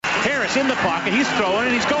Harris in the pocket. He's throwing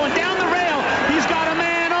and he's going down the rail. He's got a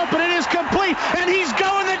man open. It is complete. And he's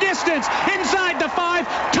going the distance. Inside the 5.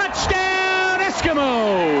 Touchdown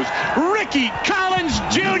Eskimos. Ricky Collins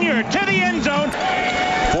Jr. to the end zone.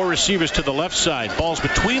 4 receivers to the left side. Ball's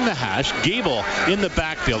between the hash. Gable in the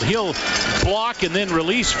backfield. He'll block and then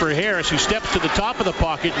release for Harris, who steps to the top of the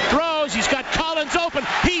pocket and throws. He's got Collins open.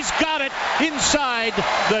 He's got it inside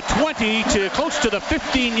the 20 to close to the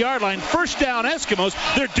 15-yard line. First down Eskimos.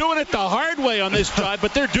 They're doing it the hard way on this drive,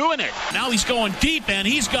 but they're doing it. Now he's going deep, and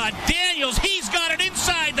he's got Daniels. He's got it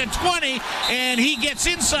inside the 20, and he gets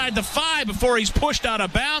inside the 5 before he's pushed out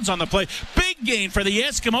of bounds on the play. Big gain for the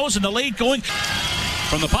Eskimos in the late going.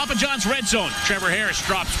 From the Papa John's red zone, Trevor Harris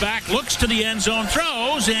drops back, looks to the end zone,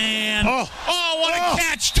 throws, and what a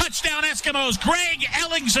catch! Touchdown Eskimos. Greg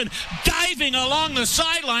Ellingson diving along the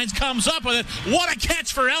sidelines, comes up with it. What a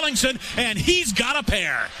catch for Ellingson, and he's got a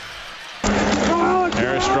pair.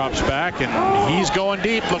 Harris drops back, and he's going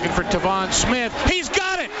deep, looking for Tavon Smith. He's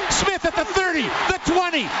got it! Smith at the 30, the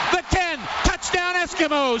 20, the 10. Touchdown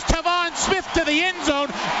Eskimos. Tavon Smith to the end zone.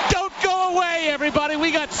 Don't go away, everybody.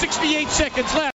 We got 68 seconds left.